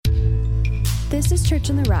This is Church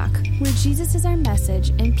on the Rock, where Jesus is our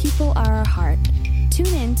message and people are our heart. Tune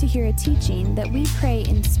in to hear a teaching that we pray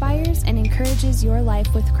inspires and encourages your life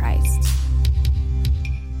with Christ.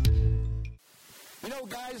 You know,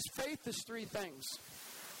 guys, faith is three things.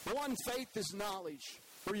 One, faith is knowledge,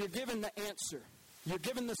 where you're given the answer. You're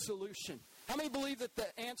given the solution. How many believe that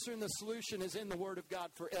the answer and the solution is in the Word of God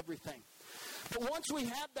for everything? But once we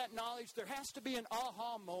have that knowledge, there has to be an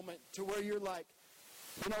aha moment to where you're like,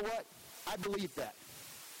 you know what? I believe that.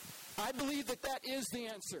 I believe that that is the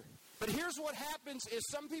answer. But here's what happens is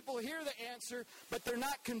some people hear the answer, but they're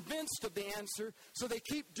not convinced of the answer, so they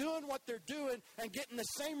keep doing what they're doing and getting the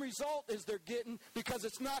same result as they're getting because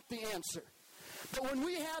it's not the answer. But when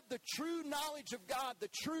we have the true knowledge of God, the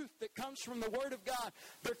truth that comes from the Word of God,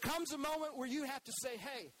 there comes a moment where you have to say,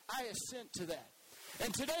 hey, I assent to that.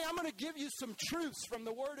 And today I'm going to give you some truths from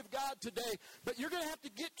the Word of God today, but you're going to have to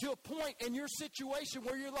get to a point in your situation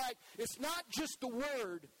where you're like, it's not just the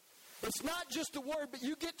Word. It's not just a word, but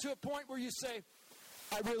you get to a point where you say,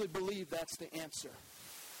 I really believe that's the answer.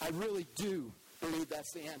 I really do believe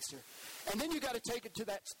that's the answer. And then you got to take it to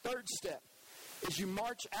that third step, is you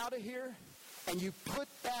march out of here and you put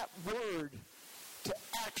that word to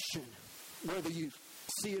action, whether you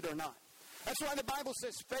see it or not. That's why the Bible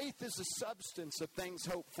says faith is the substance of things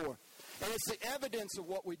hoped for. And it's the evidence of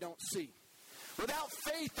what we don't see. Without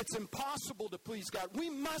faith, it's impossible to please God. We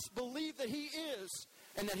must believe that He is,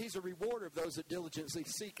 and that He's a rewarder of those that diligently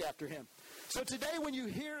seek after Him. So today when you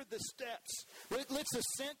hear the steps, let's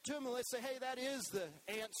assent to them and let's say, hey, that is the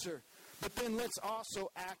answer. But then let's also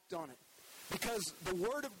act on it. Because the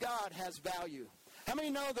Word of God has value. How many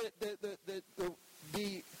know that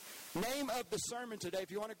the name of the sermon today,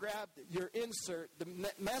 if you want to grab your insert, the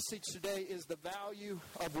message today is the value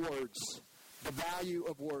of words. The value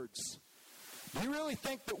of words. Do you really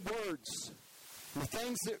think that words, the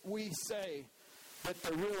things that we say, that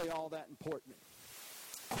they're really all that important?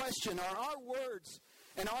 Question, are our words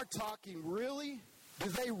and our talking really, do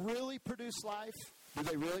they really produce life? Do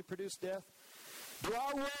they really produce death? Do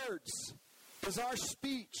our words, does our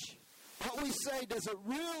speech, what we say, does it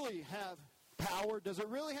really have power? Does it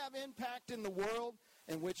really have impact in the world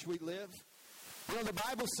in which we live? You know, the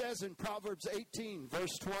Bible says in Proverbs 18, verse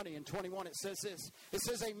 20 and 21, it says this. It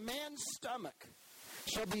says, a man's stomach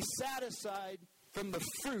shall be satisfied from the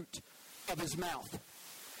fruit of his mouth.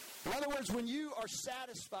 In other words, when you are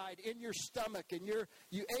satisfied in your stomach and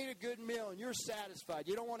you ate a good meal and you're satisfied,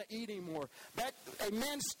 you don't want to eat anymore. A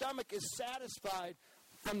man's stomach is satisfied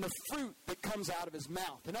from the fruit that comes out of his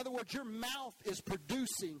mouth. In other words, your mouth is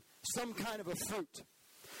producing some kind of a fruit.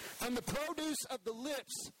 From the produce of the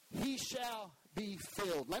lips, he shall be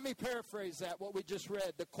filled. Let me paraphrase that, what we just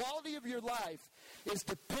read. The quality of your life is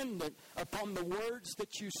dependent upon the words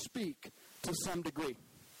that you speak to some degree.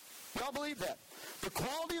 Y'all believe that? The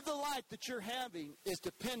quality of the life that you're having is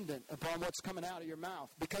dependent upon what's coming out of your mouth.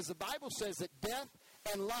 Because the Bible says that death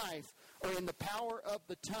and life are in the power of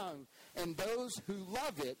the tongue. And those who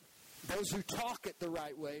love it, those who talk it the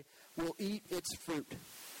right way, will eat its fruit.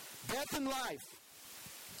 Death and life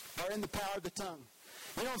are in the power of the tongue.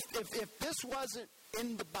 You know, if this wasn't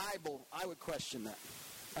in the Bible, I would question that.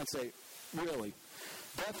 I'd say, really?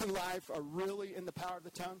 Death and life are really in the power of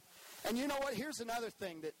the tongue? And you know what? Here's another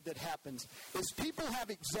thing that happens, is people have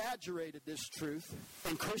exaggerated this truth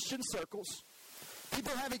in Christian circles.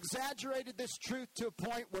 People have exaggerated this truth to a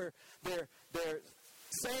point where they're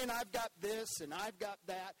saying, I've got this and I've got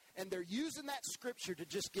that, and they're using that scripture to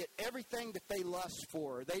just get everything that they lust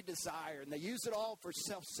for or they desire, and they use it all for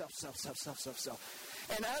self.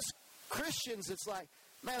 And us Christians, it's like,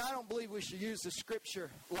 man, I don't believe we should use the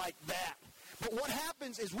scripture like that. But what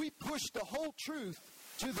happens is we push the whole truth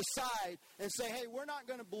to the side and say, hey, we're not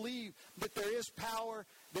going to believe that there is power,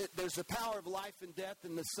 that there's the power of life and death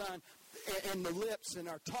in the Son and the lips and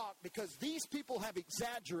our talk, because these people have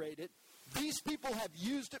exaggerated. These people have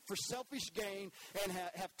used it for selfish gain and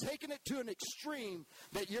have taken it to an extreme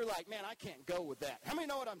that you're like, man, I can't go with that. How many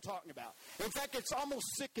know what I'm talking about? In fact, it's almost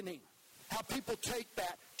sickening how people take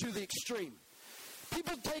that to the extreme.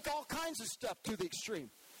 People take all kinds of stuff to the extreme.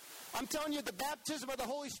 I'm telling you, the baptism of the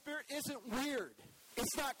Holy Spirit isn't weird.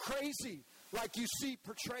 It's not crazy like you see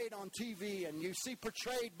portrayed on TV and you see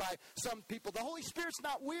portrayed by some people. The Holy Spirit's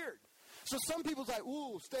not weird. So some people's like,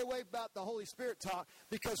 ooh, stay away about the Holy Spirit talk,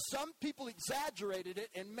 because some people exaggerated it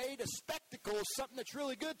and made a spectacle of something that's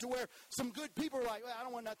really good, to where some good people are like, well, I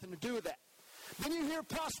don't want nothing to do with that. Then you hear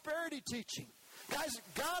prosperity teaching. Guys,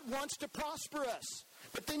 God wants to prosper us.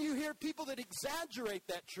 But then you hear people that exaggerate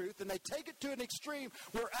that truth, and they take it to an extreme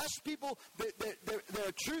where us people,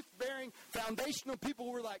 the truth-bearing, foundational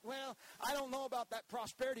people, we're like, well, I don't know about that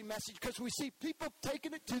prosperity message, because we see people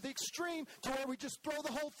taking it to the extreme to where we just throw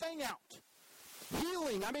the whole thing out.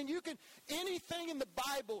 Healing. I mean, anything in the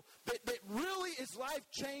Bible that really is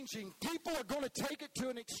life-changing, people are going to take it to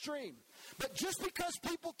an extreme. But just because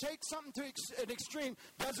people take something to an extreme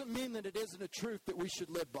doesn't mean that it isn't a truth that we should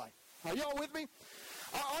live by. Are y'all with me?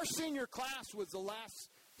 Our senior class was the last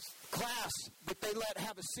class that they let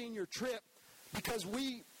have a senior trip because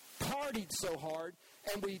we partied so hard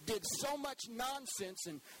and we did so much nonsense,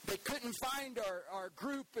 and they couldn't find our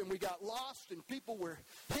group, and we got lost, and people were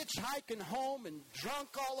hitchhiking home and drunk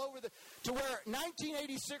all over to where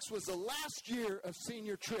 1986 was the last year of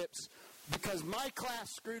senior trips because my class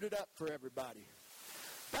screwed it up for everybody.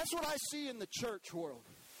 That's what I see in the church world,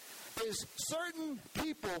 is certain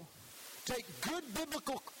people take good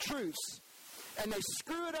biblical truths and they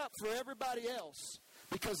screw it up for everybody else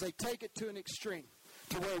because they take it to an extreme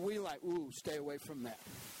to where we like, ooh, stay away from that.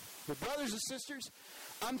 But brothers and sisters,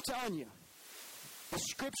 I'm telling you, the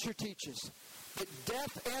Scripture teaches that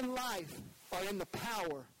death and life are in the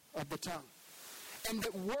power of the tongue. And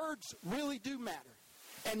that words really do matter.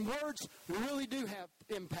 And words really do have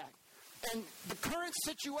impact. And the current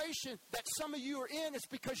situation that some of you are in is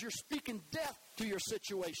because you're speaking death to your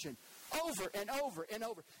situation over and over and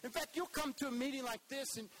over. In fact, you'll come to a meeting like this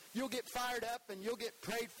and you'll get fired up and you'll get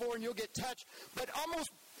prayed for and you'll get touched. But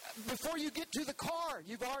almost before you get to the car,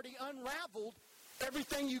 you've already unraveled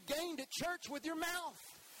everything you gained at church with your mouth.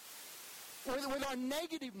 With our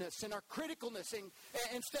negativeness and our criticalness, and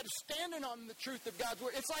instead of standing on the truth of God's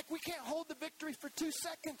word, it's like we can't hold the victory for 2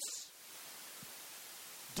 seconds.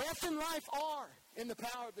 Death and life are in the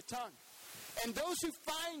power of the tongue. And those who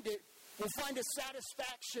find it will find a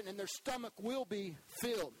satisfaction, and their stomach will be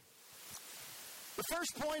filled. The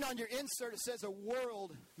first point on your insert, it says a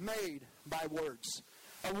world made by words.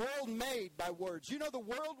 A world made by words. You know, the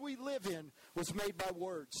world we live in was made by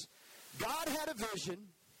words. God had a vision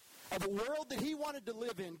of a world that he wanted to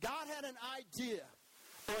live in. God had an idea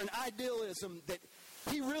or an idealism that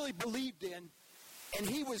he really believed in, and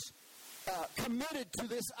he was committed to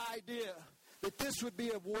this idea that this would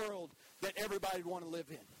be a world that everybody would want to live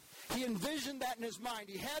in. He envisioned that in his mind.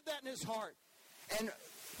 He had that in his heart. And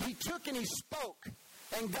he took and he spoke.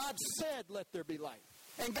 And God said, let there be light.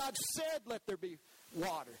 And God said, let there be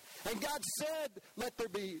water. And God said, let there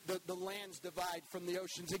be the lands divide from the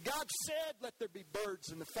oceans. And God said, let there be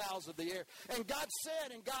birds and the fowls of the air. And God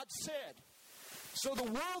said, and God said. So the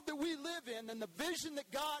world that we live in and the vision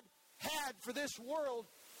that God had for this world,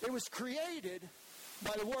 it was created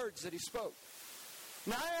by the words that he spoke.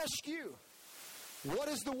 Now I ask you, what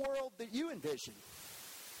is the world that you envision?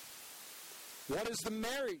 What is the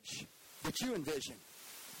marriage that you envision?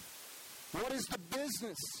 What is the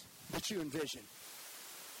business that you envision?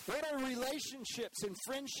 What are relationships and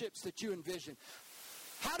friendships that you envision?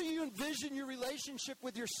 How do you envision your relationship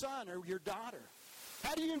with your son or your daughter?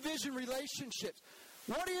 How do you envision relationships?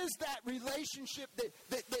 What is that relationship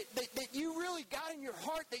that you really got in your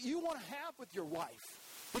heart that you want to have with your wife,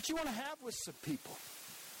 that you want to have with some people?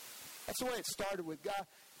 That's the way it started with God.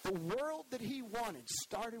 The world that he wanted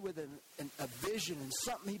started with a vision and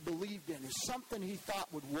something he believed in and something he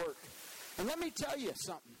thought would work. And let me tell you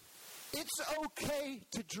something. It's okay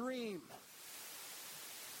to dream.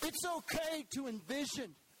 It's okay to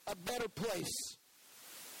envision a better place.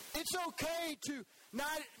 It's okay to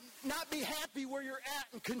not be happy where you're at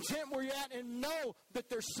and content where you're at and know that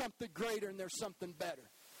there's something greater and there's something better.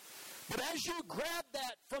 But as you grab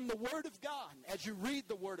that from the Word of God, as you read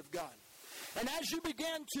the Word of God, and as you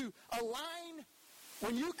begin to align,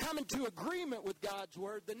 when you come into agreement with God's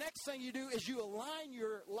Word, the next thing you do is you align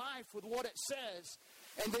your life with what it says,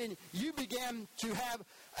 and then you begin to have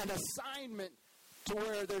an assignment to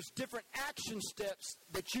where there's different action steps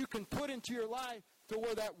that you can put into your life to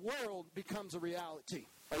where that world becomes a reality.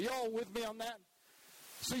 Are y'all with me on that?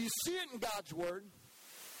 So you see it in God's Word,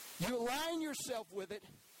 you align yourself with it,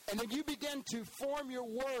 and then you begin to form your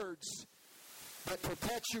words that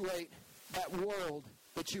perpetuate that world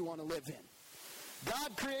that you want to live in.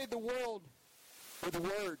 God created the world with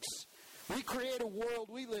words. We create a world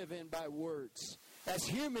we live in by words. As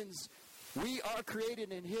humans, we are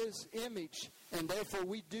created in his image, and therefore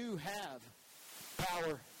we do have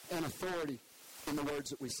power and authority in the words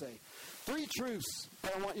that we say. 3 truths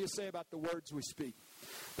that I want you to say about the words we speak.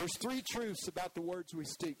 There's 3 truths about the words we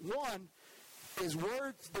speak. One is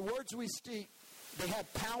the words we speak, they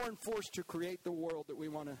have power and force to create the world that we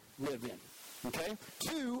want to live in. Okay?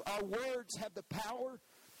 2, our words have the power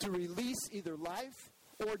to release either life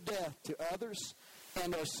or death to others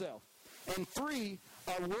and ourselves. And 3,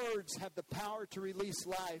 our words have the power to release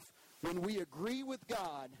life when we agree with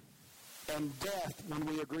God, and death when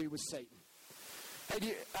we agree with Satan.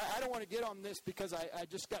 Hey, I don't want to get on this because I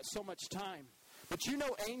just got so much time. But you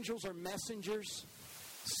know angels are messengers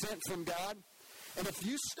sent from God. And if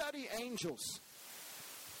you study angels,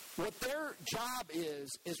 what their job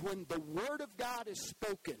is when the Word of God is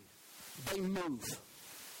spoken, they move.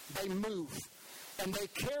 They move. And they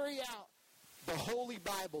carry out the Holy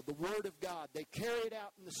Bible, the Word of God. They carry it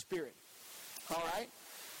out in the Spirit. All right?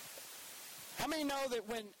 How many know that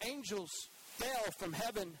when angels fell from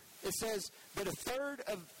heaven, it says that 1/3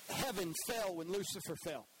 of heaven fell when Lucifer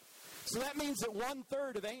fell? So that means that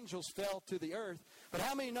 1/3 of angels fell to the earth. But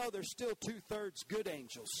how many know there's still 2/3 good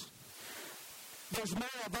angels? There's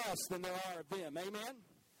more of us than there are of them. Amen?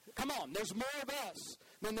 Come on. There's more of us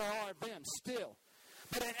than there are of them still.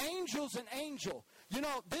 But an angel's an angel. You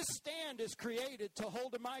know, this stand is created to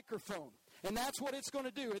hold a microphone. And that's what it's going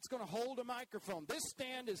to do. It's going to hold a microphone. This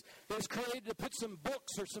stand is created to put some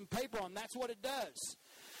books or some paper on. That's what it does.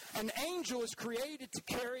 An angel is created to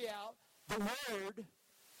carry out the word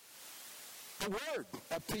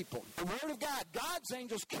of people. The Word of God. God's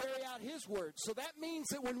angels carry out His word. So that means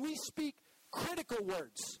that when we speak critical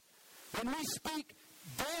words, when we speak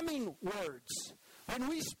damning words, when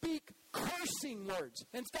we speak cursing words.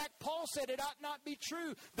 In fact, Paul said it ought not be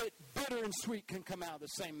true that bitter and sweet can come out of the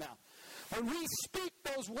same mouth. When we speak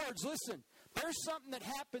those words, listen, there's something that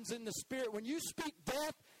happens in the Spirit. When you speak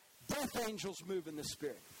death, death angels move in the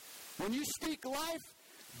Spirit. When you speak life,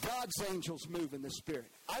 God's angels move in the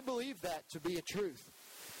Spirit. I believe that to be a truth.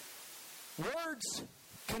 Words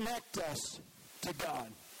connect us to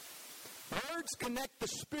God. Words connect the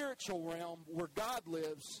spiritual realm where God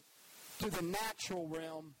lives to the natural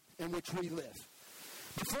realm in which we live.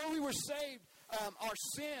 Before we were saved, our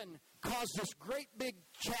sin caused this great big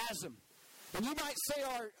chasm. And you might say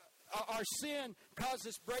our sin caused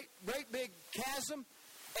this great big chasm,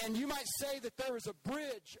 and you might say that there was a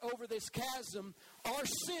bridge over this chasm. Our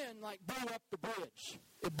sin blew up the bridge.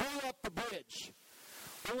 It blew up the bridge.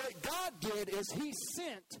 But what God did is He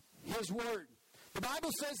sent His Word. The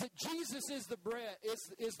Bible says that Jesus is the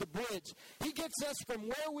bridge. He gets us from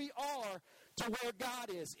where we are to where God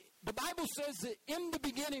is. The Bible says that in the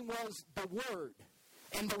beginning was the Word,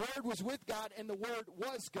 and the Word was with God, and the Word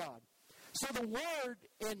was God. So the Word,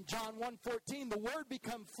 in John 1:14, the Word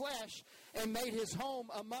became flesh and made His home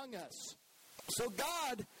among us. So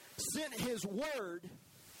God sent His Word.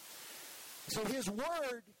 So His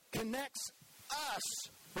Word connects us,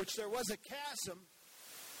 which there was a chasm,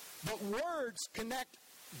 but words connect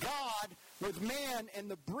God with man, and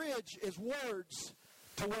the bridge is words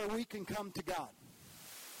to where we can come to God.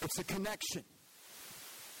 It's a connection.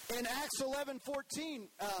 In Acts 11:14,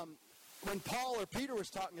 when Paul or Peter was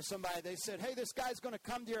talking to somebody, they said, hey, this guy's going to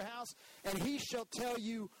come to your house, and he shall tell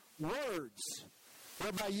you words,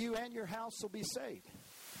 whereby you and your house will be saved.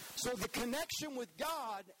 So the connection with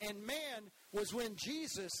God and man was when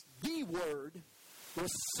Jesus, the Word,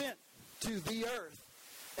 was sent to the earth.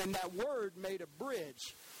 And that Word made a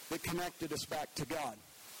bridge that connected us back to God.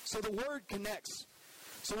 So the Word connects.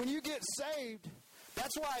 So when you get saved,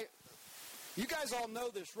 that's why, you guys all know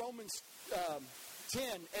this, Romans 10,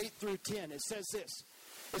 8 through 10, it says this.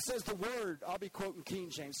 It says the Word, I'll be quoting King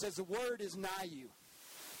James, it says the Word is nigh you.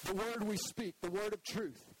 The Word we speak, the Word of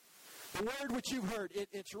truth. The Word which you've heard,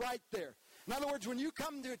 it's right there. In other words, when you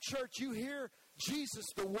come to a church, you hear Jesus,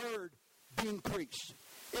 the Word, being preached.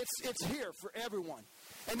 It's here for everyone.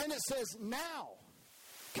 And then it says, now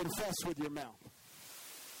confess with your mouth.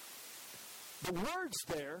 The Word's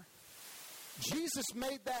there. Jesus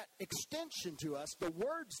made that extension to us. The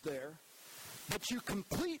Word's there. But you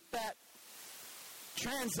complete that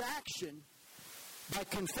transaction by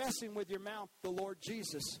confessing with your mouth the Lord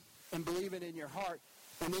Jesus and believing in your heart.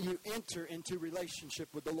 And then you enter into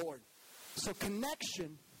relationship with the Lord. So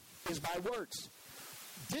connection is by words.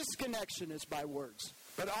 Disconnection is by words.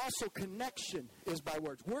 But also connection is by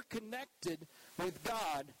words. We're connected with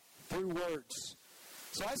God through words.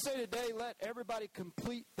 So I say today, let everybody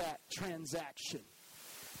complete that transaction.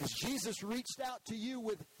 As Jesus reached out to you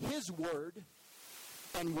with His Word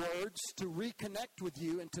and words to reconnect with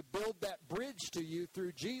you and to build that bridge to you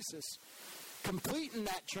through Jesus, completing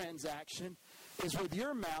that transaction is with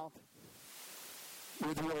your mouth,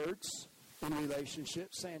 with words in relationship,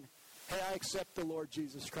 saying, hey, I accept the Lord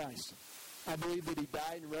Jesus Christ. I believe that He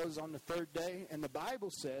died and rose on the third day. And the Bible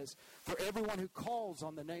says, for everyone who calls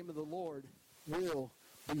on the name of the Lord will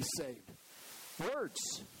be saved.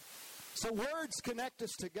 Words. So words connect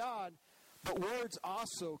us to God, but words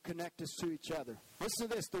also connect us to each other. Listen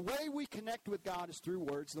to this. The way we connect with God is through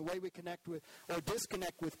words. The way we connect with or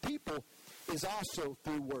disconnect with people is also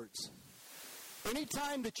through words.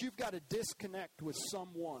 Anytime that you've got to disconnect with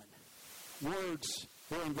someone, words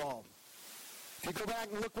were involved. If you go back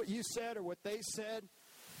and look what you said or what they said,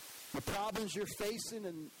 the problems you're facing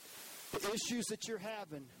and the issues that you're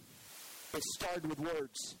having, it started with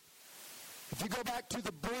words. If you go back to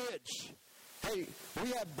the bridge, hey,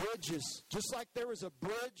 we have bridges. Just like there was a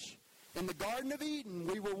bridge in the Garden of Eden,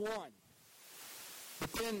 we were one.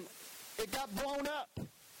 But then it got blown up,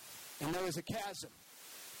 and there was a chasm.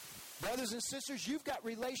 Brothers and sisters, you've got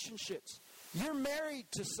relationships. You're married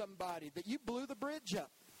to somebody that you blew the bridge up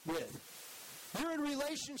with. You're in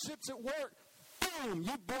relationships at work. Boom,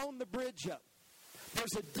 you've blown the bridge up.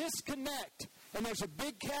 There's a disconnect, and there's a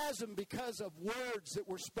big chasm because of words that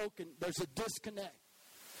were spoken. There's a disconnect.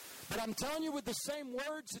 But I'm telling you, with the same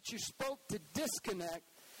words that you spoke to disconnect,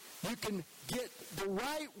 you can get the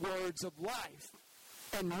right words of life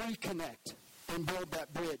and reconnect and build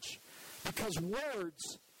that bridge. Because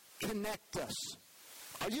words connect us.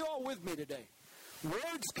 Are you all with me today?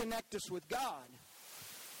 Words connect us with God,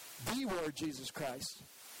 the Word, Jesus Christ.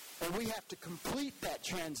 And we have to complete that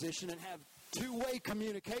transition and have two-way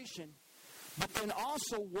communication. But then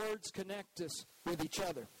also words connect us with each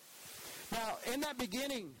other. Now, in that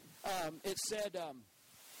beginning, it said,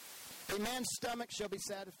 a man's stomach shall be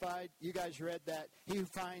satisfied. You guys read that. He who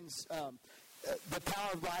finds the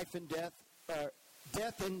power of life and death,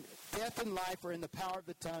 death and life are in the power of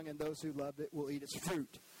the tongue, and those who love it will eat its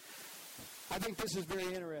fruit. I think this is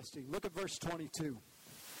very interesting. Look at verse 22.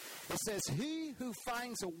 It says, he who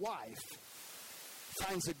finds a wife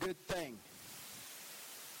finds a good thing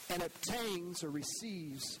and obtains or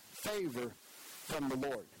receives favor from the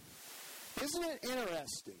Lord. Isn't it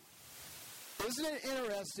interesting? Isn't it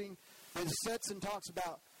interesting that it sits and talks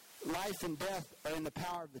about life and death are in the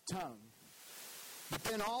power of the tongue? But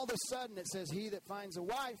then all of a sudden it says, he that finds a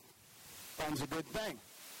wife finds a good thing.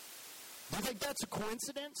 Do you think that's a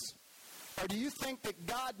coincidence? Or do you think that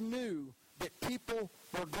God knew that people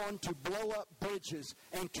were going to blow up bridges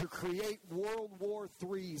and to create World War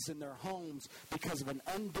IIIs in their homes because of an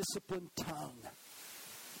undisciplined tongue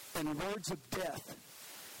and words of death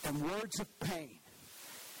and words of pain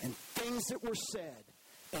and things that were said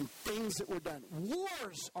and things that were done?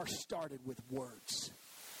 Wars are started with words.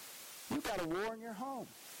 You've got a war in your home.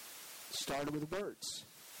 It started with words.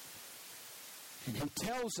 And he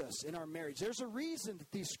tells us in our marriage, there's a reason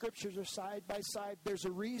that these scriptures are side by side. There's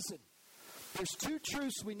a reason. There's two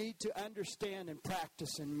truths we need to understand and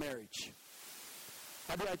practice in marriage.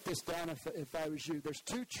 I'd write this down if I was you. There's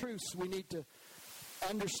two truths we need to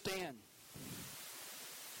understand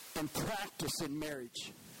and practice in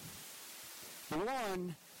marriage.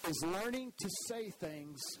 One is learning to say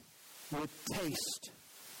things with taste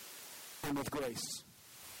and with grace.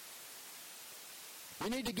 You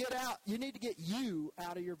need to get you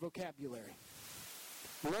out of your vocabulary.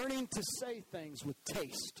 Learning to say things with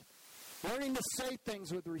taste. Learning to say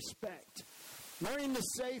things with respect. Learning to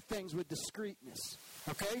say things with discreetness.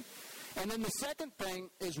 Okay? And then the second thing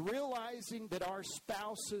is realizing that our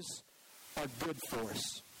spouses are good for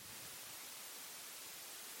us.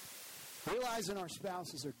 Realizing our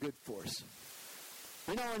spouses are good for us.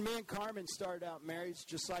 You know, when me and Carmen started out married,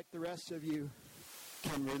 just like the rest of you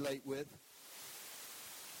can relate with,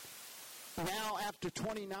 now after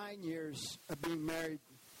 29 years of being married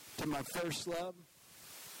to my first love,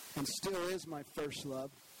 and still is my first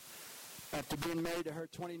love, after being married to her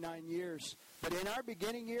 29 years, but in our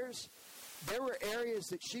beginning years, there were areas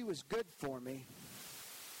that she was good for me,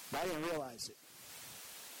 but I didn't realize it.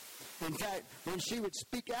 In fact, when she would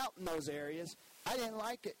speak out in those areas, I didn't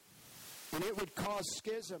like it. And it would cause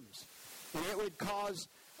schisms. And it would cause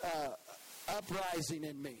uprising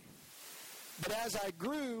in me. But as I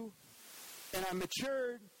grew, and I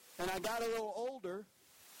matured, and I got a little older,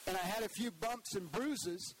 and I had a few bumps and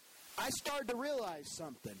bruises, I started to realize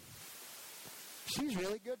something. She's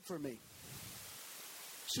really good for me.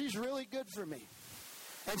 She's really good for me.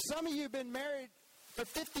 And some of you have been married for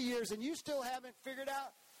 50 years, and you still haven't figured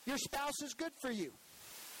out your spouse is good for you.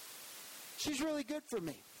 She's really good for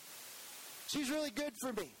me. She's really good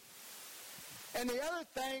for me. And the other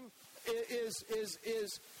thing is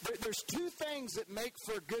there's two things that make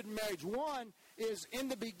for a good marriage. One is in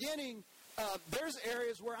the beginning, there's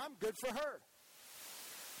areas where I'm good for her.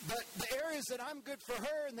 But the areas that I'm good for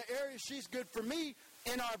her and the areas she's good for me,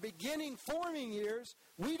 in our beginning forming years,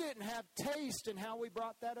 we didn't have taste in how we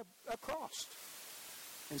brought that across.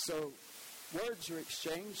 And so words were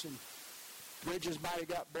exchanged and bridges might have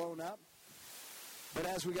got blown up. But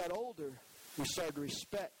as we got older, We showed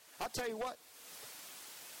respect. I'll tell you what,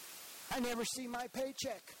 I never see my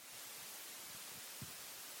paycheck.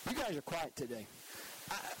 You guys are quiet today.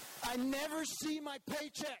 I never see my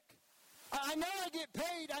paycheck. I know I get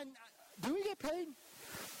paid. Do we get paid?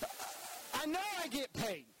 I know I get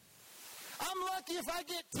paid. I'm lucky if I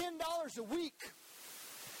get $10 a week.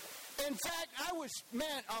 In fact, I was,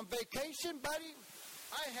 on vacation, buddy,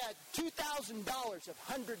 I had $2,000 of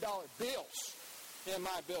 $100 bills in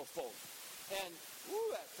my billfold. And,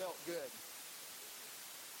 that felt good.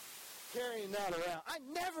 Carrying that around. I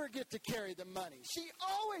never get to carry the money. She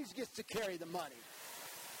always gets to carry the money.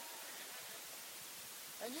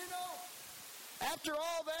 And you know, after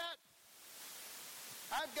all that,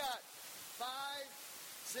 I've got 5,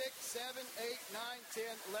 6, 7, 8, 9, 10,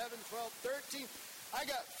 11, 12, 13. I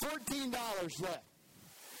got $14 left.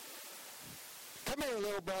 Come here,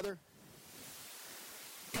 little brother.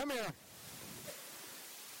 Come here.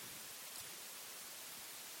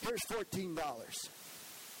 Here's $14.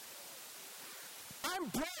 I'm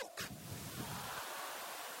broke.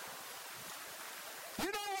 You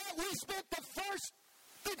know what? We spent the first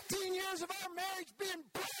 15 years of our marriage being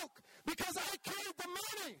broke because I carried the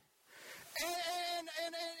money.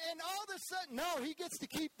 And all of a sudden, no, he gets to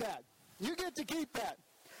keep that. You get to keep that.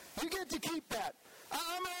 You get to keep that.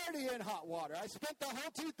 I'm already in hot water. I spent the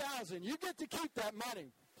whole $2,000. You get to keep that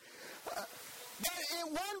money. But at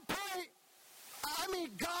one point,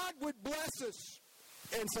 God would bless us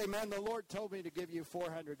and say, man, the Lord told me to give you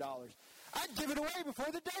 $400. I'd give it away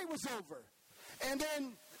before the day was over.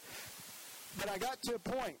 But I got to a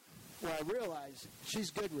point where I realized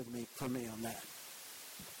she's good with me for me on that.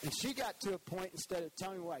 And she got to a point, instead of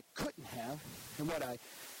telling me what I couldn't have and way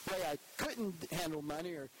I couldn't handle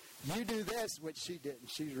money, or you do this, which she didn't.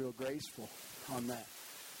 She's real graceful on that.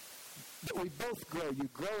 But we both grow. You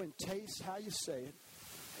grow in taste, how you say it,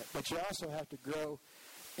 but you also have to grow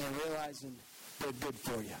in realizing they're good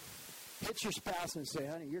for you. Hit your spouse and say,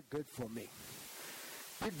 honey, you're good for me.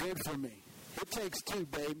 You're good for me. It takes two,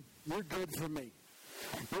 babe. You're good for me.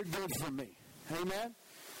 You're good for me. Amen?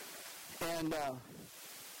 And,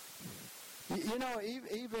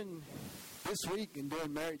 even this week in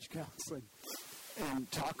doing marriage counseling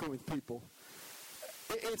and talking with people,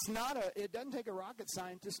 it doesn't take a rocket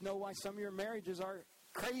scientist to know why some of your marriages are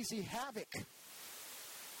crazy havoc.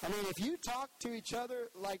 If you talk to each other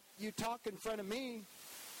like you talk in front of me,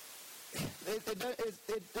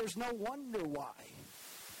 there's no wonder why.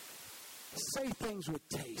 Say things with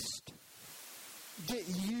taste. Get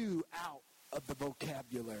you out of the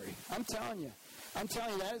vocabulary. I'm telling you,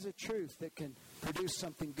 that is a truth that can produce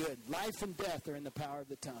something good. Life and death are in the power of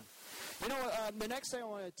the tongue. The next thing I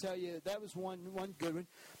want to tell you, that was one good one.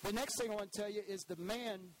 The next thing I want to tell you is the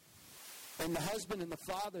man and the husband and the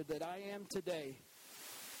father that I am today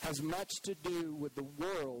has much to do with the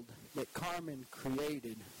world that Carmen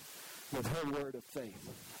created with her word of faith.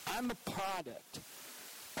 I'm a product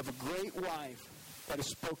of a great wife that has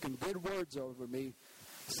spoken good words over me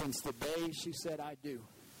since the day she said I do.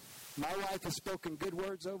 My wife has spoken good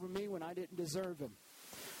words over me when I didn't deserve them.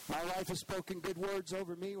 My wife has spoken good words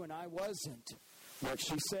over me when I wasn't what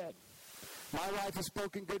she said. My wife has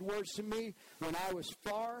spoken good words to me when I was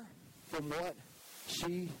far from what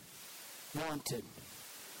she wanted.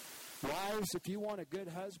 Wives, if you want a good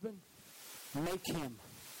husband, make him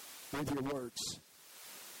with your words.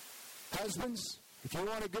 Husbands, if you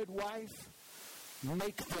want a good wife,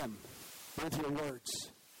 make them with your words.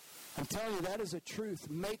 I'm telling you, that is a truth.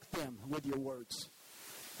 Make them with your words.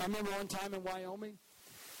 I remember one time in Wyoming,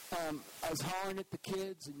 I was hollering at the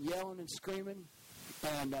kids and yelling and screaming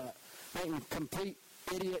and making a complete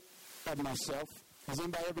idiot of myself. Has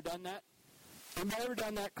anybody ever done that? Anybody ever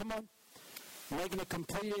done that? Come on. Making a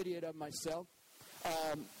complete idiot of myself.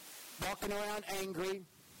 Walking around angry.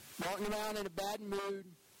 Walking around in a bad mood.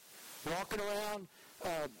 Walking around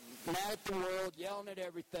mad at the world, yelling at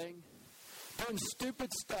everything. Doing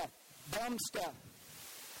stupid stuff. Dumb stuff.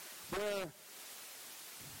 Where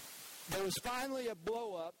there was finally a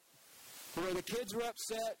blow up where the kids were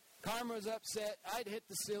upset, Karma was upset, I'd hit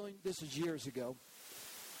the ceiling. This was years ago.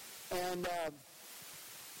 And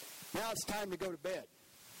now it's time to go to bed.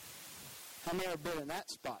 I've never been in that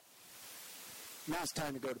spot. Now it's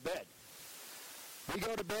time to go to bed. We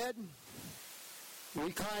go to bed.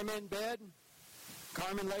 We climb in bed.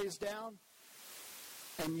 Carmen lays down.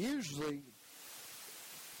 And usually,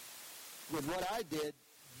 with what I did,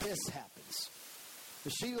 this happens.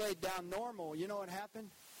 If she laid down normal, you know what happened?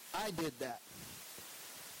 I did that.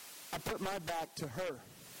 I put my back to her.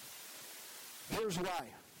 Here's why.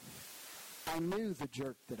 I knew the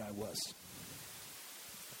jerk that I was.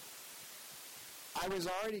 I was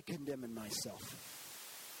already condemning myself.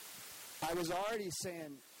 I was already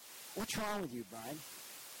saying, what's wrong with you, Brian?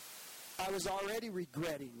 I was already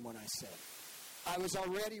regretting what I said. I was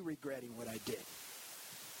already regretting what I did.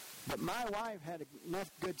 But my wife had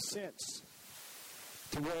enough good sense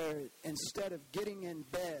to where instead of getting in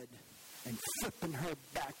bed and flipping her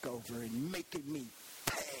back over and making me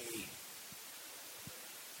pay,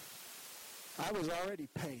 I was already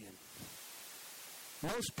paying.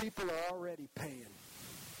 Most people are already paying.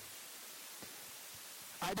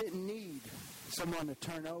 I didn't need someone to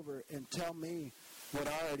turn over and tell me what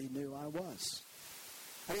I already knew I was.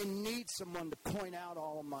 I didn't need someone to point out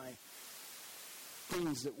all of my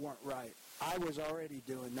things that weren't right. I was already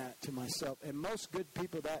doing that to myself. And most good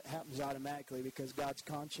people, that happens automatically because God's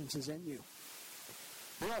conscience is in you.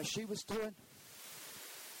 You know what she was doing?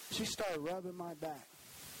 She started rubbing my back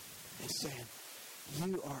and saying,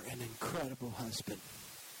 you are an incredible husband.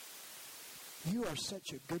 You are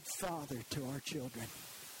such a good father to our children.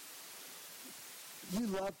 You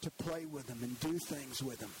love to play with them and do things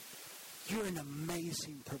with them. You're an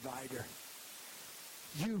amazing provider.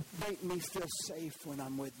 You make me feel safe when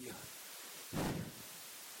I'm with you.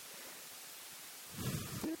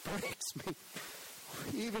 It breaks me.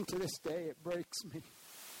 Even to this day, it breaks me.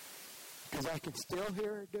 Because I can still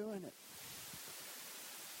hear her doing it.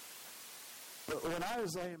 But when I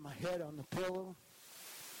was laying my head on the pillow,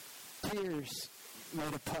 tears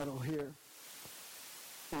made a puddle here.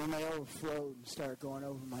 And they overflowed and started going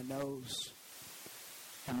over my nose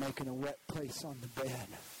and making a wet place on the bed.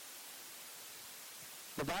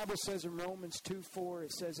 The Bible says in Romans 2:4,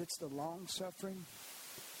 it says it's the long-suffering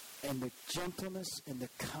and the gentleness and the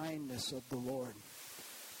kindness of the Lord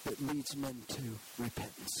that leads men to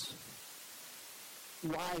repentance.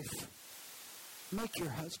 Wife, make your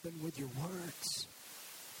husband with your words.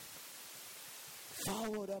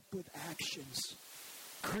 Follow it up with actions.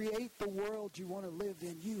 Create the world you want to live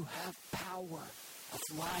in. You have power of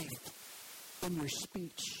life in your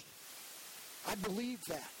speech. I believe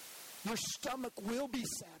that. Your stomach will be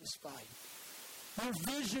satisfied. Your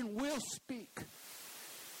vision will speak.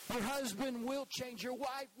 Your husband will change. Your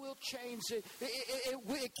wife will change.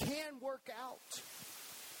 It can work out.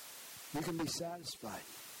 You can be satisfied.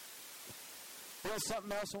 You know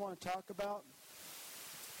something else I want to talk about?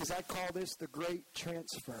 Is I call this the great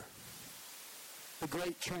transfer. The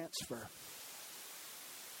great transfer.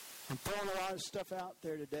 I'm throwing a lot of stuff out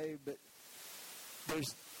there today, but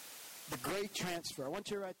there's the great transfer. I want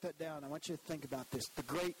you to write that down. I want you to think about this. The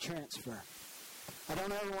great transfer. I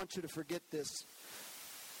don't ever want you to forget this.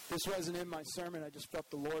 This wasn't in my sermon. I just felt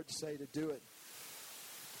the Lord say to do it.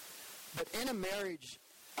 But in a marriage,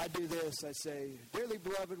 I do this. I say, dearly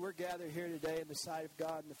beloved, we're gathered here today in the sight of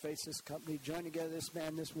God in the face of this company. Join together this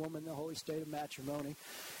man, this woman, the holy state of matrimony.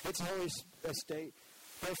 It's a holy estate.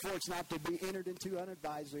 Therefore, it's not to be entered into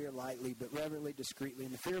unadvisedly or lightly, but reverently, discreetly.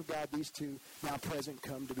 In the fear of God, these two now present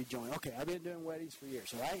come to be joined. Okay, I've been doing weddings for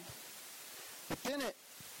years, all right? But then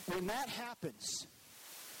when that happens,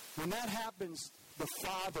 the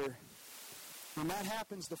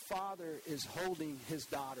father is holding his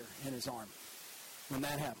daughter in his arm. When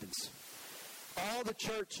that happens, all the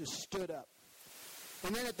church has stood up.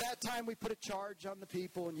 And then at that time, we put a charge on the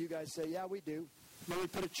people, and you guys say, yeah, we do. Then we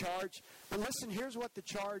put a charge. But listen, here's what the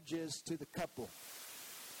charge is to the couple.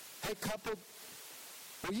 Hey, couple,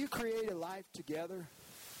 will you create a life together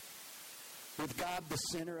with God the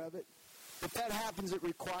center of it? If that happens, it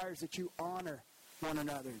requires that you honor one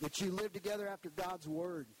another, that you live together after God's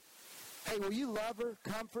word. Hey, will you love her,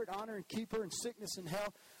 comfort, honor, and keep her in sickness and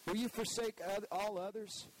health? Will you forsake all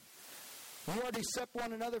others? You are to accept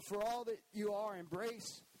one another for all that you are.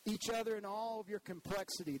 Embrace each other in all of your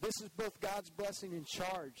complexity. This is both God's blessing and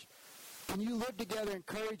charge. Can you live together in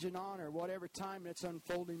courage and honor, whatever time its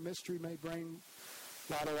unfolding mystery may bring?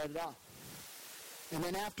 La-da-da-da. And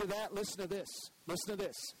then after that, listen to this. Listen to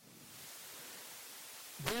this.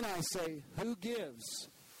 Then I say, who gives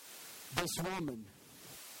this woman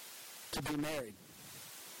to be married?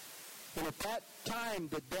 And at that time,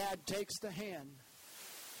 the dad takes the hand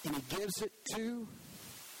and he gives it to,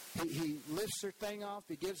 he lifts her thing off,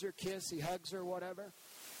 he gives her a kiss, he hugs her, whatever.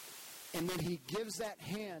 And then he gives that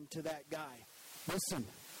hand to that guy. Listen,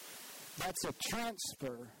 that's a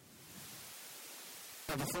transfer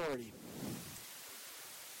of authority.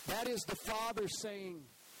 That is the father saying,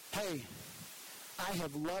 hey, I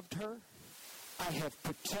have loved her, I have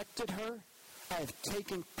protected her, I have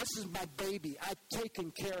taken, this is my baby, I've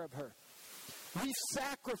taken care of her. We've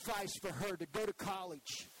sacrificed for her to go to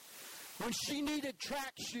college. When she needed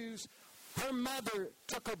track shoes, her mother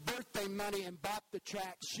took her birthday money and bought the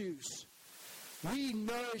track shoes. We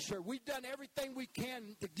nourish her. We've done everything we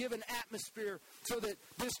can to give an atmosphere so that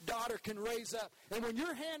this daughter can raise up. And when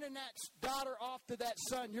you're handing that daughter off to that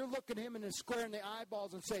son, you're looking him in the square in the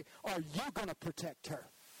eyeballs and say, are you going to protect her?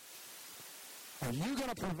 Are you going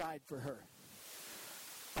to provide for her?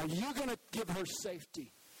 Are you going to give her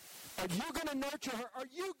safety? Are you going to nurture her? Are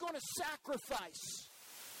you going to sacrifice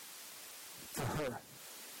for her?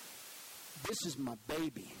 This is my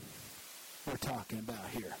baby we're talking about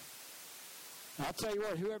here. I'll tell you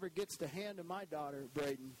what, whoever gets the hand of my daughter,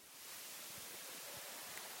 Braden,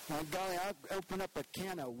 my golly, I'll open up a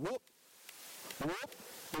can of whoop.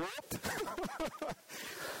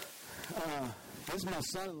 This is my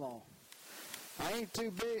son-in-law. I ain't too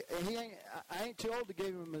big, I ain't too old to give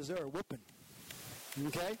him a Missouri whooping.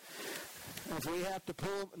 Okay? If we have to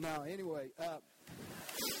pull him, no, anyway. But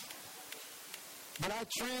I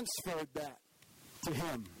transferred that to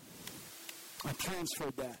him. I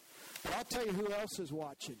transferred that. But I'll tell you who else is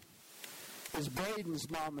watching. Is Braden's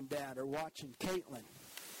mom and dad are watching Caitlin.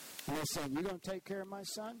 And they're saying, you going to take care of my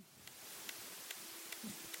son?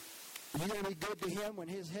 You going to be good to him when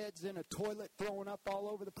his head's in a toilet throwing up all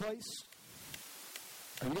over the place?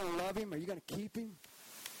 Are you going to love him? Are you going to keep him?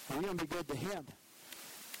 Are you going to be good to him?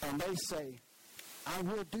 And they say, I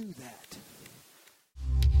will do that.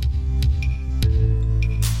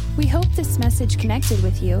 We hope this message connected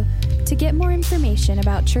with you. To get more information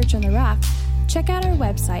about Church on the Rock, check out our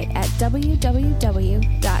website at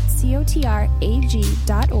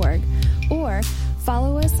www.cotrag.org or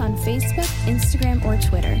follow us on Facebook, Instagram, or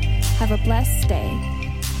Twitter. Have a blessed day.